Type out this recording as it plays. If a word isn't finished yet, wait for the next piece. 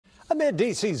Amid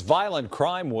D.C.'s violent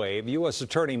crime wave, U.S.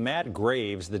 Attorney Matt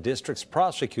Graves, the district's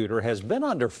prosecutor, has been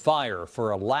under fire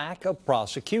for a lack of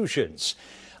prosecutions.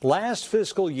 Last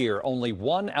fiscal year, only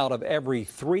 1 out of every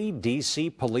 3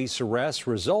 D.C. police arrests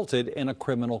resulted in a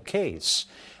criminal case.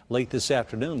 Late this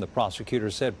afternoon, the prosecutor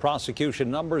said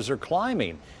prosecution numbers are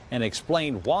climbing and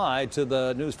explained why to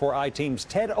the News 4 I-Team's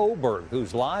Ted Oberg,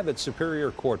 who's live at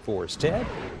Superior Court for us. Ted?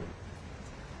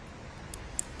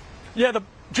 Yeah,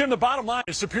 Jim, the bottom line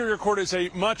is Superior Court is a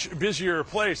much busier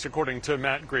place, according to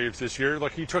Matt Graves this year.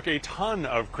 Look, he took a ton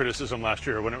of criticism last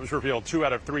year when it was revealed 2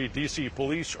 out of 3 D.C.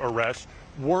 police arrests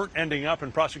weren't ending up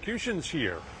in prosecutions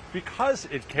here because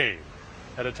it came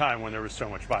at a time when there was so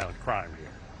much violent crime here.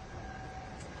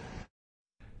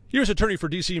 U.S. Attorney for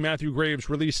D.C. Matthew Graves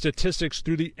released statistics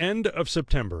through the end of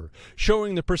September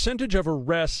showing the percentage of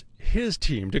arrests his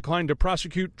team declined to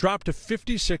prosecute dropped to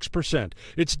 56%.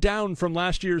 It's down from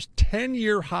last year's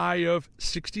 10-year high of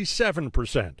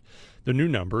 67%. The new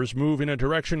numbers move in a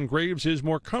direction Graves is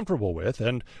more comfortable with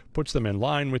and puts them in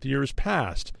line with years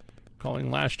past, calling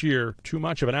last year too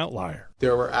much of an outlier.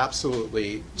 There were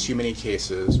absolutely too many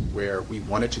cases where we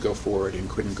wanted to go forward and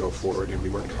couldn't go forward, and we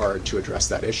worked hard to address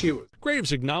that issue.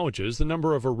 Graves acknowledges the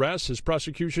number of arrests his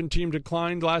prosecution team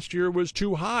declined last year was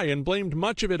too high and blamed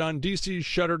much of it on D.C.'s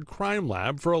shuttered crime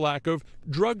lab for a lack of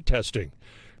drug testing.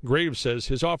 Graves says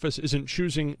his office isn't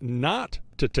choosing not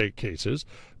to take cases,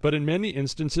 but in many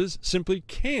instances simply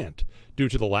can't due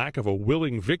to the lack of a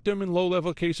willing victim in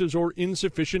low-level cases or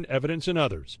insufficient evidence in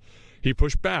others. He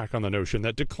pushed back on the notion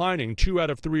that declining 2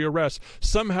 out of 3 arrests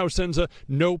somehow sends a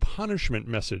no punishment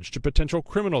message to potential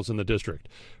criminals in the district,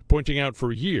 pointing out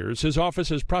for years his office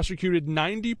has prosecuted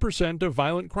 90% of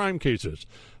violent crime cases,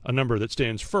 a number that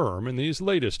stands firm in these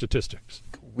latest statistics.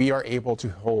 We are able to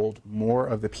hold more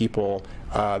of the people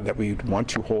that we want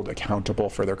to hold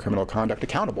accountable for their criminal conduct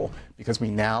accountable because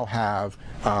we now have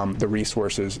the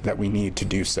resources that we need to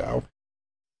do so.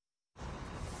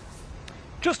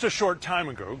 Just a short time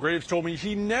ago, Graves told me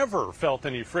he never felt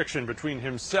any friction between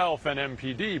himself and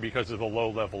MPD because of the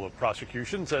low level of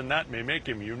prosecutions, and that may make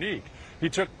him unique. He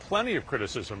took plenty of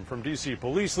criticism from D.C.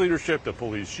 police leadership, the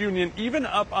police union, even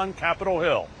up on Capitol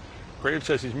Hill. Graves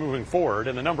says he's moving forward,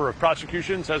 and the number of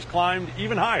prosecutions has climbed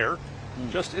even higher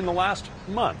just in the last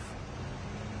month.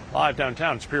 Live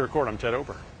downtown Superior Court, I'm Ted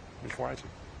Oberg. News 4 I-Team.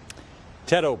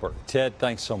 Ted Oberg. Ted,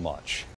 thanks so much.